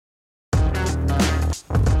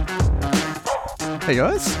Hey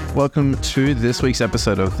guys, welcome to this week's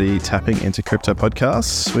episode of the Tapping Into Crypto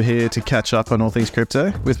podcast. We're here to catch up on all things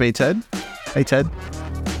crypto with me, Ted. Hey Ted.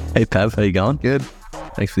 Hey Pav, how you going? Good.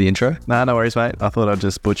 Thanks for the intro. Nah, no worries, mate. I thought I'd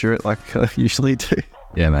just butcher it like I usually do.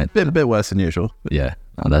 Yeah, mate. A bit worse than usual. Yeah,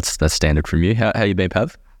 that's standard from you. How you been,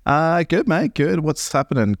 Pav? Good, mate. Good. What's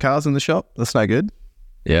happening? Cars in the shop? That's no good.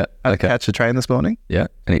 Yeah. I catch a train this morning. Yeah.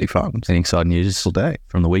 Any fun? Any exciting news all day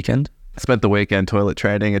from the weekend? Spent the weekend toilet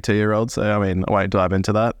training a 2-year-old, so I won't dive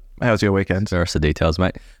into that. How's your weekend? The rest of the details,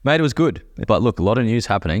 mate. Mate, it was good. But look, a lot of news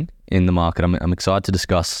happening in the market. I'm excited to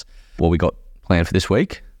discuss what we got planned for this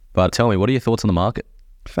week. But tell me, what are your thoughts on the market?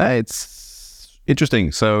 Hey, it's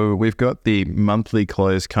interesting. So we've got the monthly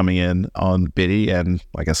close coming in on Biddy and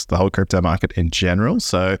I guess the whole crypto market in general.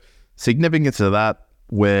 So significance of that,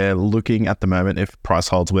 we're looking at the moment, if price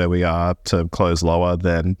holds where we are, to close lower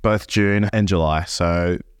than both June and July.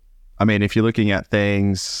 So, I mean, if you're looking at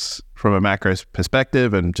things from a macro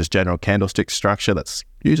perspective and just general candlestick structure, that's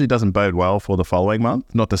usually doesn't bode well for the following month.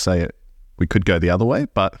 Not to say we could go the other way,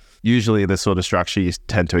 but usually this sort of structure, you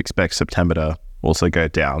tend to expect September to also go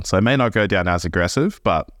down. So it may not go down as aggressive,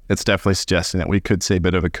 but it's definitely suggesting that we could see a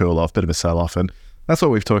bit of a cool off, bit of a sell off. And that's what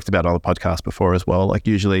we've talked about on the podcast before as well. Like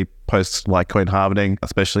usually post Litecoin halvening,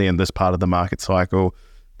 especially in this part of the market cycle,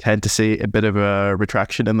 tend to see a bit of a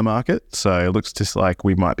retraction in the market. So it looks just like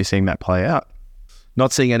we might be seeing that play out.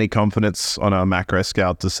 Not seeing any confidence on a macro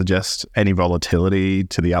scale to suggest any volatility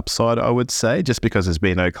to the upside, I would say, just because there's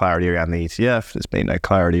been no clarity around the ETF. There's been no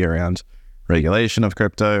clarity around regulation of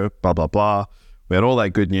crypto, blah, blah, blah. We had all that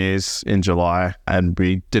good news in July and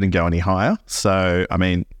we didn't go any higher. So, I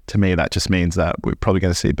mean, to me, that just means that we're probably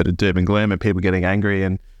going to see a bit of doom and gloom and people getting angry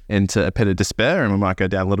and into a pit of despair, and we might go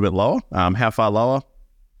down a little bit lower. How far lower?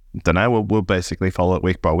 Don't know. We'll basically follow it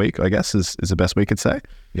week by week, I guess, is the best we could say.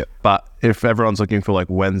 Yep. But if everyone's looking for like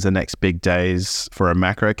when's the next big days for a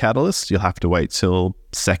macro catalyst, you'll have to wait till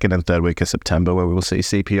second and third week of September, where we will see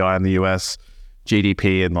CPI in the US,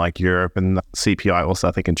 GDP in like Europe, and CPI also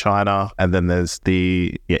I think in China. And then there's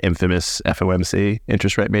the infamous FOMC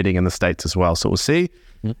interest rate meeting in the States as well. So we'll see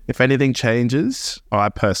if anything changes. I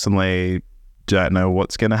personally don't know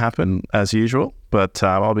what's going to happen as usual, but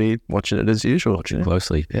I'll be watching it as usual. Watching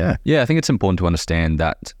closely. Yeah. Yeah, I think it's important to understand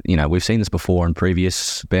that, we've seen this before in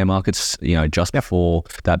previous bear markets, just before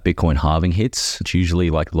that Bitcoin halving hits. It's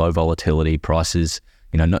usually like low volatility prices,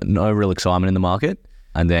 no real excitement in the market.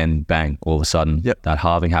 And then bang, all of a sudden that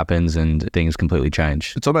halving happens and things completely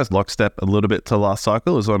change. It's almost lockstep a little bit to last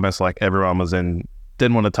cycle. It was almost like everyone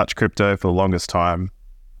didn't want to touch crypto for the longest time.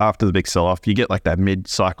 After the big sell-off, you get like that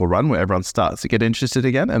mid-cycle run where everyone starts to get interested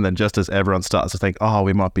again. And then just as everyone starts to think, oh,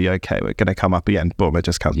 we might be okay, we're going to come up again, boom, it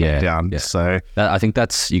just comes back down. Yeah. So I think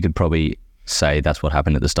you could probably say that's what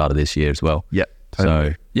happened at the start of this year as well. Yep.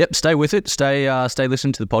 Totally. So, stay with it. Stay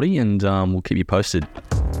listening to the potty and we'll keep you posted.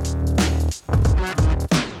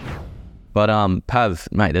 But Pav,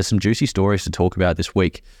 mate, there's some juicy stories to talk about this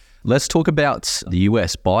week. Let's talk about the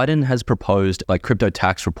US. Biden has proposed like crypto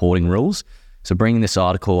tax reporting rules. So bringing this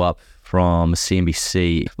article up from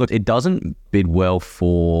CNBC, look, it doesn't bid well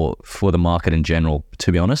for the market in general,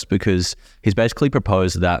 to be honest, because he's basically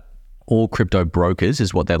proposed that all crypto brokers,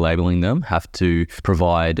 is what they're labeling them, have to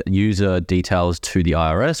provide user details to the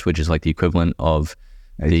IRS, which is like the equivalent of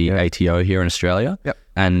the ATO here in Australia. Yep.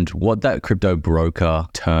 And what that crypto broker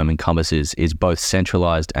term encompasses is both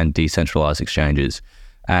centralized and decentralized exchanges.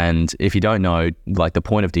 And if you don't know, like the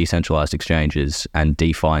point of decentralized exchanges and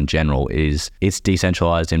DeFi in general is it's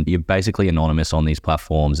decentralized and you're basically anonymous on these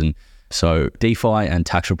platforms. And so DeFi and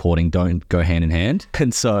tax reporting don't go hand in hand.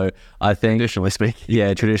 And so I think... Traditionally speaking.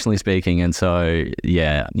 Yeah, traditionally speaking. And so,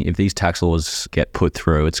 if these tax laws get put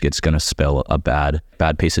through, it's going to spell a bad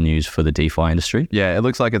piece of news for the DeFi industry. Yeah, it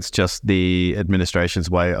looks like it's just the administration's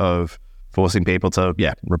way of forcing people to,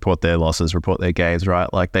 report their losses, report their gains, right?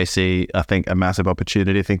 Like they see, I think, a massive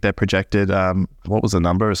opportunity. I think they're projected, what was the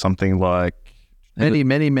number? Something like many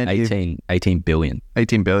 18 billion.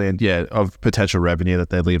 18 billion, of potential revenue that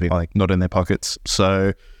they're leaving, like not in their pockets.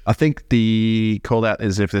 So I think the call out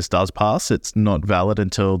is if this does pass, it's not valid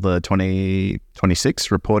until the 2026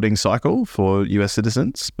 reporting cycle for US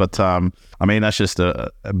citizens. But I mean, that's just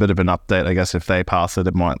a bit of an update. I guess if they pass it,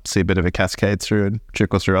 it might see a bit of a cascade through and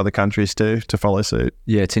trickle through other countries too to follow suit.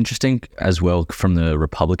 Yeah, it's interesting as well from the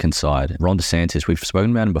Republican side. Ron DeSantis, we've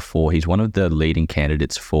spoken about him before. He's one of the leading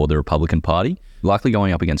candidates for the Republican Party, likely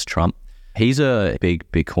going up against Trump. He's a big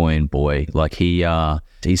Bitcoin boy. Like he's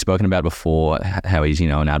spoken about before how he's,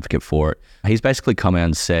 an advocate for it. He's basically come out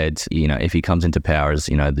and said, if he comes into power as,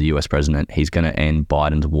 the US president, he's going to end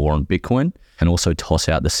Biden's war on Bitcoin and also toss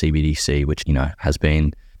out the CBDC, which, has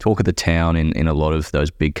been talk of the town in a lot of those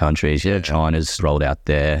big countries. Yeah, China's rolled out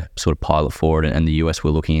their sort of pilot for it, and the US were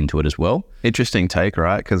looking into it as well. Interesting take,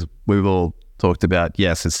 right? Because we've all talked about,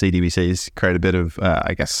 yes, as CBDCs create a bit of,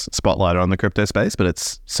 I guess, spotlight on the crypto space, but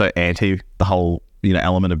it's so anti the whole,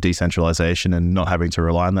 element of decentralization and not having to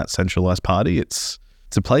rely on that centralized party. It's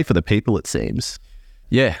a play for the people, it seems.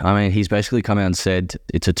 Yeah, I mean, he's basically come out and said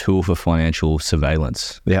it's a tool for financial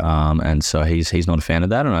surveillance. Yeah. And so he's not a fan of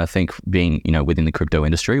that. And I think being, within the crypto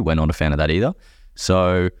industry, we're not a fan of that either.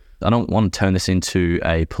 So I don't want to turn this into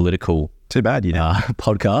a political too bad,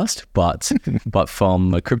 podcast, but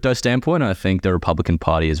from a crypto standpoint, I think the Republican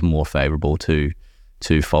Party is more favorable to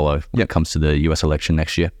follow when it comes to the US election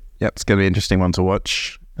next year. Yep, it's going to be an interesting one to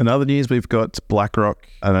watch. In other news, we've got BlackRock.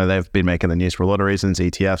 I know they've been making the news for a lot of reasons,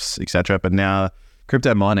 ETFs, etc. But now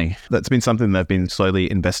crypto mining, that's been something they've been slowly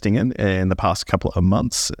investing in the past couple of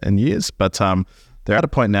months and years. But they're at a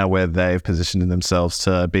point now where they've positioned themselves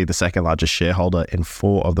to be the second largest shareholder in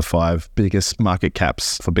 4 of the 5 biggest market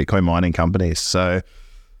caps for Bitcoin mining companies. So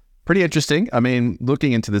pretty interesting. I mean,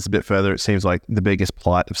 looking into this a bit further, it seems like the biggest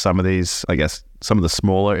plight of some of these, I guess, some of the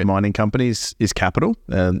smaller mining companies is capital.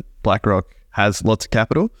 And BlackRock has lots of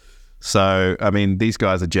capital. So, I mean, these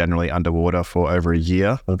guys are generally underwater for over a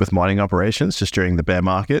year with mining operations just during the bear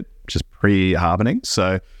market, which is pre-halvening.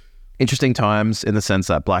 So interesting times in the sense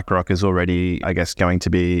that BlackRock is already, I guess, going to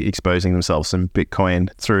be exposing themselves in Bitcoin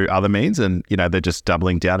through other means. And, they're just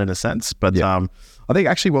doubling down in a sense. But I think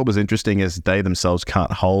actually what was interesting is they themselves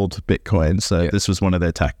can't hold Bitcoin. So this was one of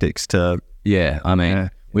their tactics to... Yeah, I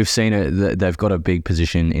mean... We've seen it. They've got a big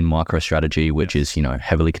position in MicroStrategy, which is,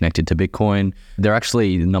 heavily connected to Bitcoin. They're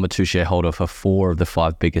actually the number 2 shareholder for 4 of the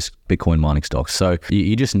 5 biggest Bitcoin mining stocks. So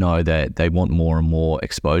you just know that they want more and more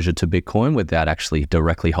exposure to Bitcoin without actually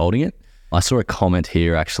directly holding it. I saw a comment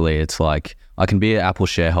here, actually. It's like, I can be an Apple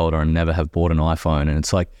shareholder and never have bought an iPhone. And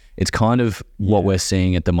it's like, it's kind of what we're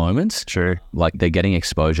seeing at the moment. True. Like they're getting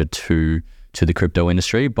exposure to the crypto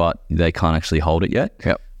industry, but they can't actually hold it yet.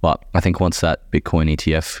 Yep. But I think once that Bitcoin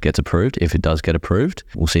ETF gets approved, if it does get approved,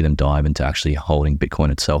 we'll see them dive into actually holding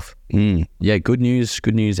Bitcoin itself. Yeah, good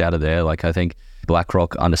news out of there. Like I think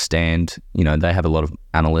BlackRock understand, they have a lot of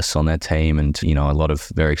analysts on their team and, a lot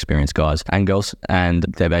of very experienced guys and girls, and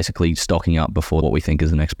they're basically stocking up before what we think is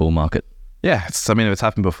the next bull market. Yeah, it's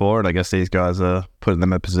happened before, and I guess these guys are putting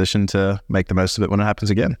them in a position to make the most of it when it happens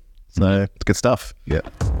again. So it's good stuff. Yeah.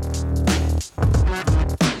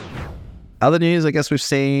 Other news, I guess we've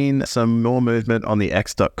seen some more movement on the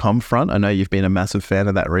X.com front. I know you've been a massive fan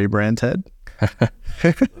of that rebrand, Ted.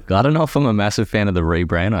 I don't know if I'm a massive fan of the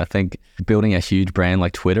rebrand. I think building a huge brand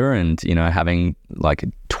like Twitter and, having like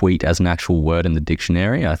tweet as an actual word in the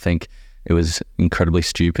dictionary, I think it was incredibly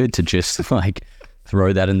stupid to just like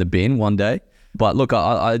throw that in the bin one day. But look,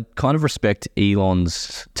 I kind of respect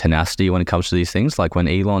Elon's tenacity when it comes to these things. Like when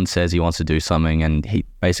Elon says he wants to do something and he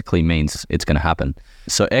basically means it's going to happen.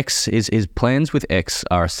 So his plans with X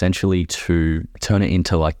are essentially to turn it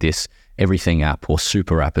into like this everything app or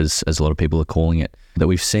super app as a lot of people are calling it that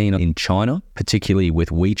we've seen in China, particularly with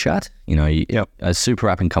WeChat. A super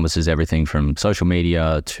app encompasses everything from social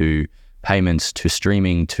media to payments to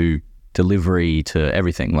streaming to delivery to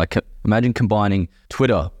everything. Like imagine combining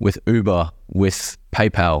Twitter with Uber, with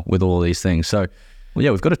PayPal, with all of these things. So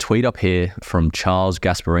we've got a tweet up here from Charles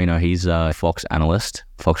Gasparino. He's a Fox analyst,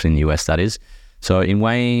 Fox in the US that is. So in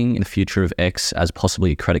weighing the future of X as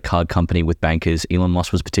possibly a credit card company with bankers, Elon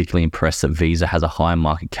Musk was particularly impressed that Visa has a higher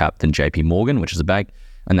market cap than JP Morgan, which is a bank,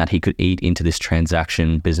 and that he could eat into this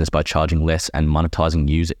transaction business by charging less and monetizing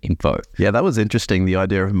user info. Yeah, that was interesting, the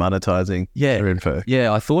idea of monetizing their info.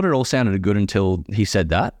 Yeah, I thought it all sounded good until he said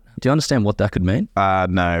that. Do you understand what that could mean?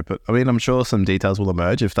 No, but I mean, I'm sure some details will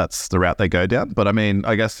emerge if that's the route they go down. But I mean,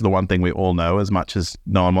 I guess the one thing we all know, as much as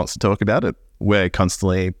no one wants to talk about it, we're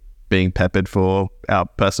constantly being peppered for our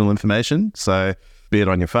personal information. So be it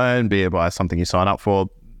on your phone, be it by something you sign up for,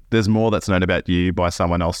 there's more that's known about you by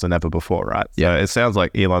someone else than ever before, right? Yeah. So it sounds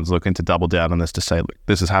like Elon's looking to double down on this to say, look,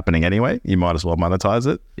 this is happening anyway. You might as well monetize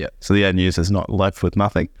it. Yeah. So the end user is not left with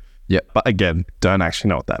nothing. Yeah. But again, don't actually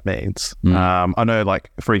know what that means. I know, like,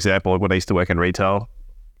 for example, when I used to work in retail,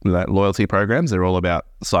 loyalty programs, they're all about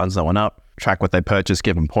sign someone up, track what they purchase,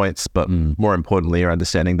 give them points, but more importantly, you're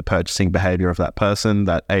understanding the purchasing behavior of that person,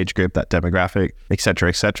 that age group, that demographic, et cetera,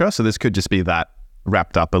 et cetera. So this could just be that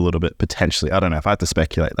wrapped up a little bit potentially. I don't know. If I had to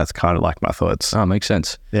speculate, that's kind of like my thoughts. Oh, makes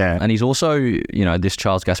sense. Yeah. And he's also, this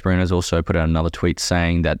Charles Gasparino has also put out another tweet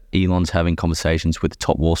saying that Elon's having conversations with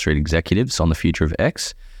top Wall Street executives on the future of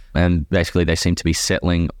X. And basically, they seem to be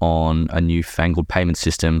settling on a newfangled payment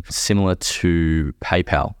system similar to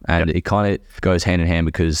PayPal. And it kind of goes hand in hand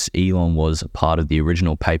because Elon was a part of the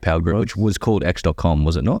original PayPal group, which was called X.com,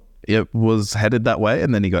 was it not? It was headed that way,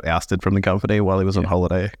 and then he got ousted from the company while he was on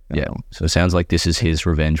holiday. Yeah. So it sounds like this is his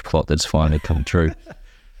revenge plot that's finally come true.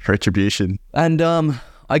 Retribution. And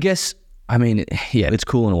I guess, I mean, yeah, it's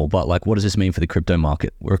cool and all, but like, what does this mean for the crypto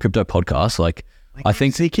market? We're a crypto podcast. Like I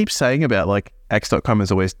think he keeps saying about like X.com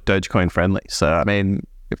is always Dogecoin friendly. So, I mean,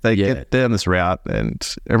 if they get down this route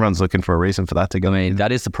and everyone's looking for a reason for that to go. I mean,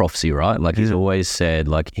 that is the prophecy, right? Like he's always said,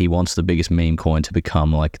 like he wants the biggest meme coin to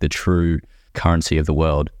become like the true currency of the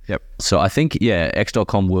world. Yep. So I think,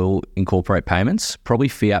 X.com will incorporate payments, probably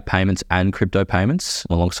fiat payments and crypto payments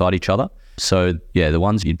alongside each other. So the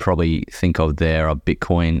ones you'd probably think of there are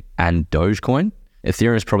Bitcoin and Dogecoin.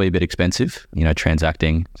 Ethereum is probably a bit expensive,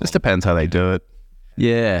 transacting. Just depends how they do it.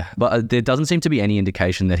 Yeah, but there doesn't seem to be any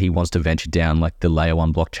indication that he wants to venture down like the layer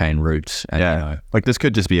 1 blockchain route. And, like this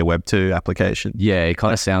could just be a Web 2 application. Yeah, it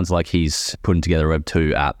kind of sounds like he's putting together a Web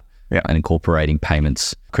 2 app and incorporating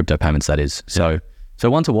payments, crypto payments that is. So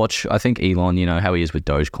one to watch. I think Elon, how he is with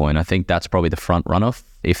Dogecoin, I think that's probably the front runner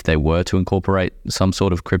if they were to incorporate some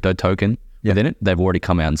sort of crypto token within it. They've already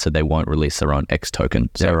come out and said they won't release their own X token.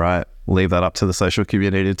 So right. Leave that up to the social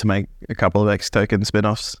community to make a couple of X token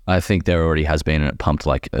spin-offs. I think there already has been, and it pumped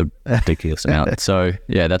like a ridiculous amount. So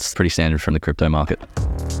that's pretty standard from the crypto market.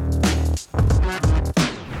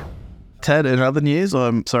 Ted, in other news,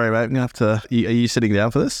 I'm sorry, mate, I'm gonna have to. Are you sitting down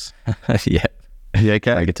for this? Yeah. Are you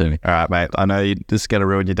okay? Break it to me. All right, mate. I know this is gonna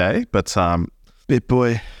ruin your day, but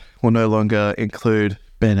BitBoy will no longer include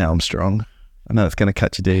Ben Armstrong. I know it's gonna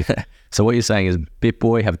cut you deep. So what you're saying is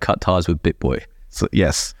BitBoy have cut ties with BitBoy? So,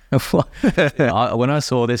 yes. When I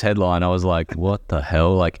saw this headline, I was like, what the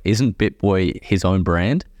hell? Like, isn't BitBoy his own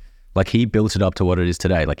brand? Like, he built it up to what it is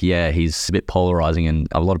today. Like, he's a bit polarizing and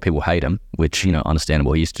a lot of people hate him, which,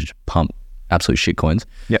 understandable. He used to pump absolute shit coins.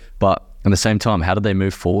 Yep. But at the same time, how did they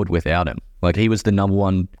move forward without him? Like, he was the number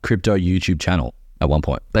one crypto YouTube channel at one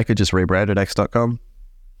point. They could just rebrand it X.com.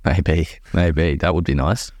 Maybe. That would be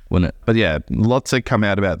nice, wouldn't it? But yeah, lots have come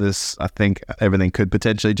out about this. I think everything could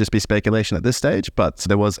potentially just be speculation at this stage, but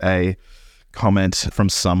there was a comment from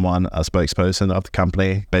someone, a spokesperson of the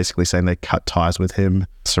company, basically saying they cut ties with him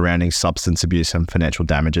surrounding substance abuse and financial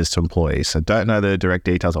damages to employees. So don't know the direct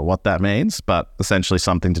details of what that means, but essentially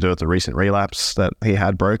something to do with the recent relapse that he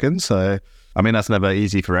had broken. So, I mean, that's never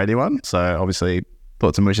easy for anyone. So obviously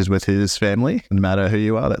thoughts and wishes with his family. No matter who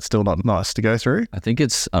you are, that's still not nice to go through. I think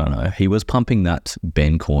it's, I don't know, he was pumping that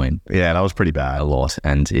Ben coin. Yeah, that was pretty bad. A lot.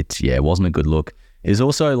 And it wasn't a good look. He's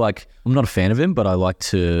also like, I'm not a fan of him, but I like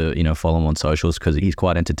to, follow him on socials because he's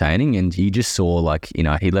quite entertaining. And you just saw like, he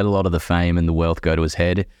let a lot of the fame and the wealth go to his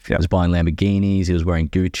head. He was buying Lamborghinis, he was wearing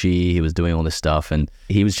Gucci, he was doing all this stuff. And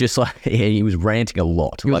he was just like, he was ranting a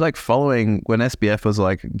lot. He was like following when SBF was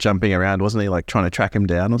like jumping around, wasn't he? Like trying to track him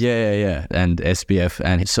down? Yeah. And SBF,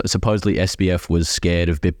 and supposedly SBF was scared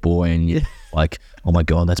of BitBoy and like, oh my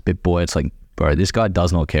God, that's BitBoy. It's like, bro, this guy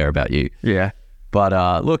does not care about you. Yeah.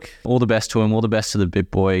 But look, all the best to him. All the best to the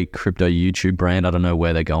BitBoy crypto YouTube brand. I don't know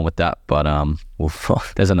where they're going with that, but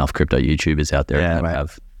there's enough crypto YouTubers out there.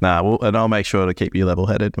 And I'll make sure to keep you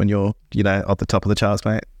level-headed when you're, at the top of the charts,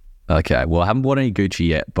 mate. Okay. Well, I haven't bought any Gucci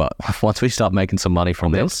yet, but once we start making some money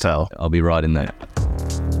from this, I'll be right in there.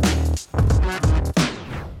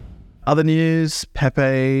 Other news,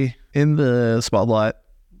 Pepe in the spotlight,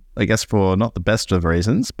 I guess for not the best of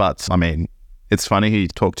reasons, but I mean, it's funny who you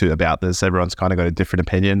talk to about this. Everyone's kind of got a different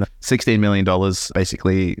opinion. $16 million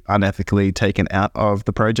basically unethically taken out of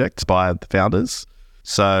the project by the founders.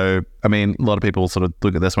 So, I mean, a lot of people sort of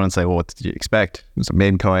look at this one and say, well, what did you expect? It's a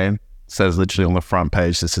meme coin. It says literally on the front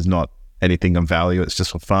page, this is not anything of value. It's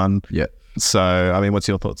just for fun. Yeah. So, I mean, what's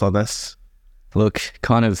your thoughts on this? Look,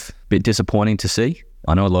 kind of a bit disappointing to see.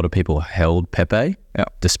 I know a lot of people held Pepe,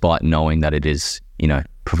 despite knowing that it is,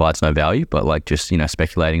 provides no value, but like just,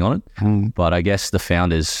 speculating on it. But I guess the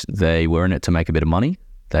founders, they were in it to make a bit of money.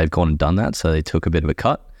 They've gone and done that, so they took a bit of a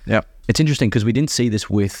cut. Yeah. It's interesting because we didn't see this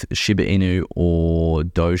with Shiba Inu or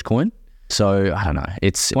Dogecoin. So I don't know.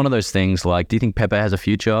 It's one of those things like, do you think Pepe has a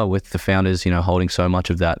future with the founders, holding so much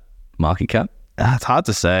of that market cap? It's hard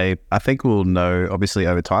to say. I think we'll know obviously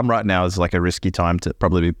over time. Right now is like a risky time to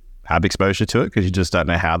probably have exposure to it because you just don't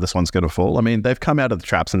know how this one's going to fall. I mean, they've come out of the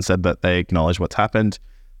traps and said that they acknowledge what's happened.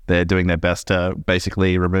 They're doing their best to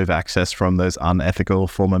basically remove access from those unethical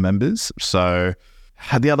former members. So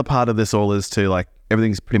the other part of this all is to like,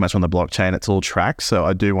 everything's pretty much on the blockchain. It's all tracked. So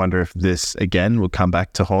I do wonder if this again will come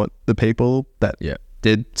back to haunt the people that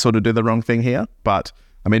did sort of do the wrong thing here. But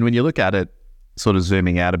I mean, when you look at it, sort of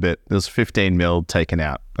zooming out a bit, there's 15 mil taken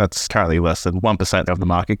out. That's currently less than 1% of the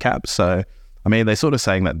market cap. So, I mean, they're sort of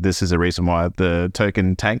saying that this is a reason why the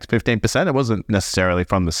token tanked 15%. It wasn't necessarily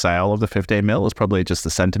from the sale of the 15 mil. It was probably just the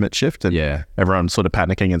sentiment shift and everyone sort of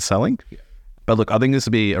panicking and selling. Yeah. But look, I think this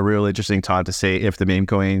will be a real interesting time to see if the meme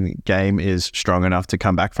coin game is strong enough to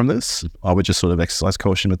come back from this. I would just sort of exercise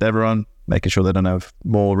caution with everyone, making sure they don't have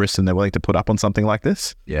more risk than they're willing to put up on something like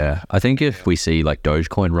this. Yeah, I think if we see like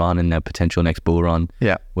Dogecoin run in their potential next bull run,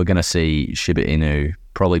 we're going to see Shiba Inu,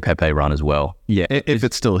 probably Pepe run as well. Yeah, if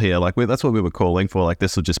it's still here, like that's what we were calling for. Like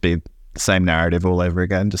this will just be the same narrative all over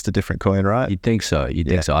again, just a different coin, right? You'd think so.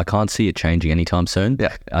 Think so. I can't see it changing anytime soon.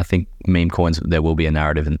 Yeah, I think meme coins, there will be a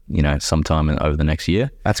narrative, sometime over the next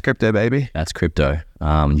year. That's crypto, baby. That's crypto.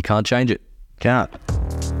 You can't change it. Can't.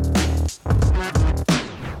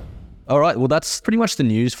 All right, well, that's pretty much the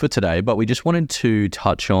news for today, but we just wanted to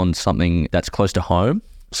touch on something that's close to home.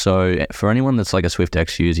 So for anyone that's like a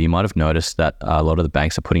SwiftX user, you might have noticed that a lot of the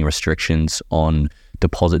banks are putting restrictions on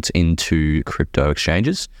deposits into crypto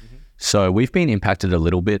exchanges. Mm-hmm. So we've been impacted a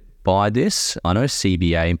little bit by this. I know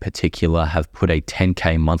CBA in particular have put a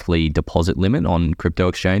 10K monthly deposit limit on crypto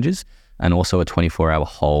exchanges and also a 24-hour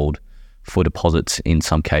hold for deposits in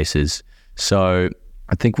some cases. So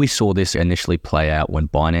I think we saw this initially play out when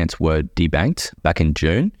Binance were debanked back in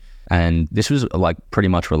June. And this was like pretty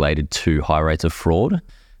much related to high rates of fraud.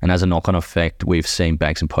 And as a knock-on effect, we've seen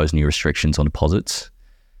banks impose new restrictions on deposits.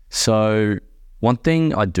 So one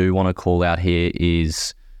thing I do want to call out here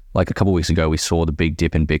is, like a couple of weeks ago, we saw the big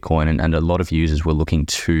dip in Bitcoin and a lot of users were looking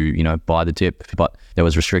to, buy the dip, but there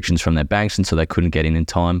was restrictions from their banks and so they couldn't get in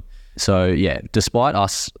time. So yeah, despite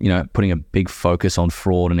us, putting a big focus on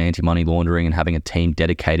fraud and anti-money laundering and having a team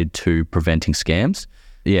dedicated to preventing scams,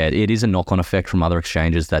 it is a knock-on effect from other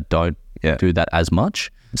exchanges that don't do that as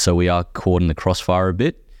much. So we are caught in the crossfire a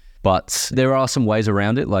bit, but there are some ways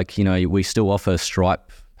around it. Like, we still offer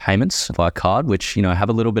Stripe payments via card, which, have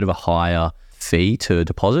a little bit of a higher fee to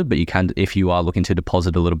deposit, but you can, if you are looking to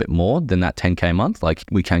deposit a little bit more than that 10K a month, like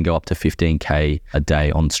we can go up to 15K a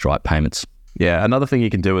day on Stripe payments. Yeah, another thing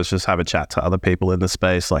you can do is just have a chat to other people in the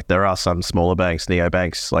space. Like there are some smaller banks,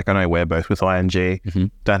 neobanks, like I know we're both with ING,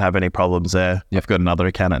 don't have any problems there. I've got another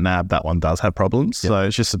account at NAB, that one does have problems. So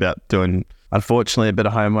it's just about doing, unfortunately, a bit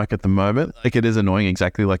of homework at the moment. Like it is annoying,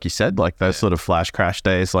 exactly like you said, like those sort of flash crash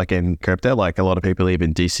days, like in crypto, like a lot of people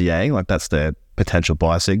even DCAing, like that's their potential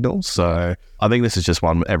buy signal. So I think this is just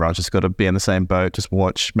one, everyone's just got to be in the same boat, just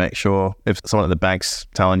watch, make sure if someone at the bank's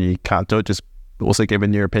telling you can't do it, just also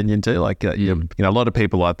giving your opinion too. Like, a lot of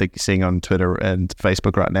people I think seeing on Twitter and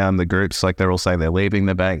Facebook right now in the groups, like they're all saying they're leaving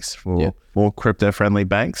the banks for more crypto-friendly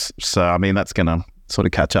banks. So, I mean, that's going to sort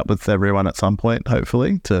of catch up with everyone at some point,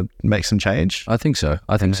 hopefully, to make some change. I think so.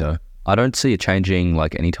 I don't see it changing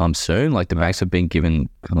like anytime soon. Like the banks have been given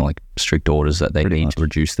kind of like strict orders that they need to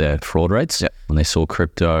reduce their fraud rates. And they saw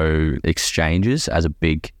crypto exchanges as a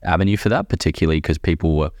big avenue for that, particularly because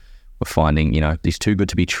people were finding, these too good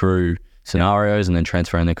to be true scenarios and then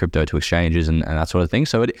transferring their crypto to exchanges and that sort of thing.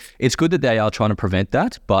 So it's good that they are trying to prevent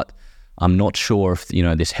that, but I'm not sure if,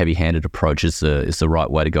 this heavy-handed approach is the right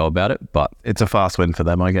way to go about it, but it's a fast win for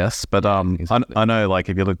them, I guess. But exactly. I know, like,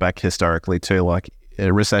 if you look back historically too, like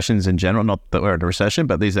recessions in general, not that we're in a recession,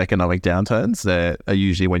 but these economic downturns, they are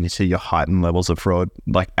usually when you see your heightened levels of fraud,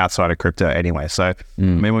 like outside of crypto anyway. So, I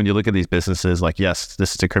mean, when you look at these businesses, like, yes,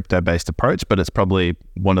 this is a crypto-based approach, but it's probably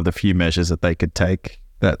one of the few measures that they could take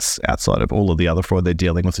that's outside of all of the other fraud they're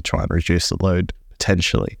dealing with to try and reduce the load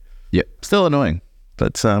potentially. Yep. Still annoying,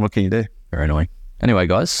 but what can you do? Very annoying. Anyway,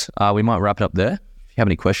 guys, we might wrap it up there. If you have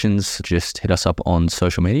any questions, just hit us up on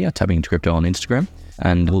social media, Tapping Into Crypto on Instagram,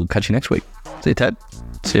 and we'll catch you next week. See you, Ted.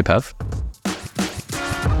 See you, Pav.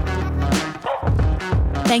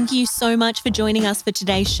 Thank you so much for joining us for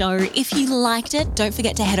today's show. If you liked it, don't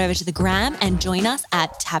forget to head over to the gram and join us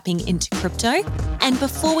at Tapping Into Crypto. And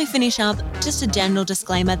before we finish up, just a general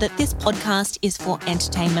disclaimer that this podcast is for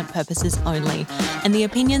entertainment purposes only, and the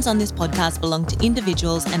opinions on this podcast belong to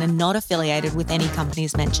individuals and are not affiliated with any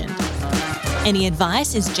companies mentioned. Any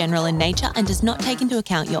advice is general in nature and does not take into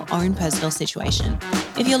account your own personal situation.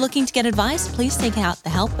 If you're looking to get advice, please seek out the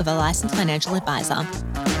help of a licensed financial advisor.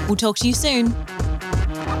 We'll talk to you soon.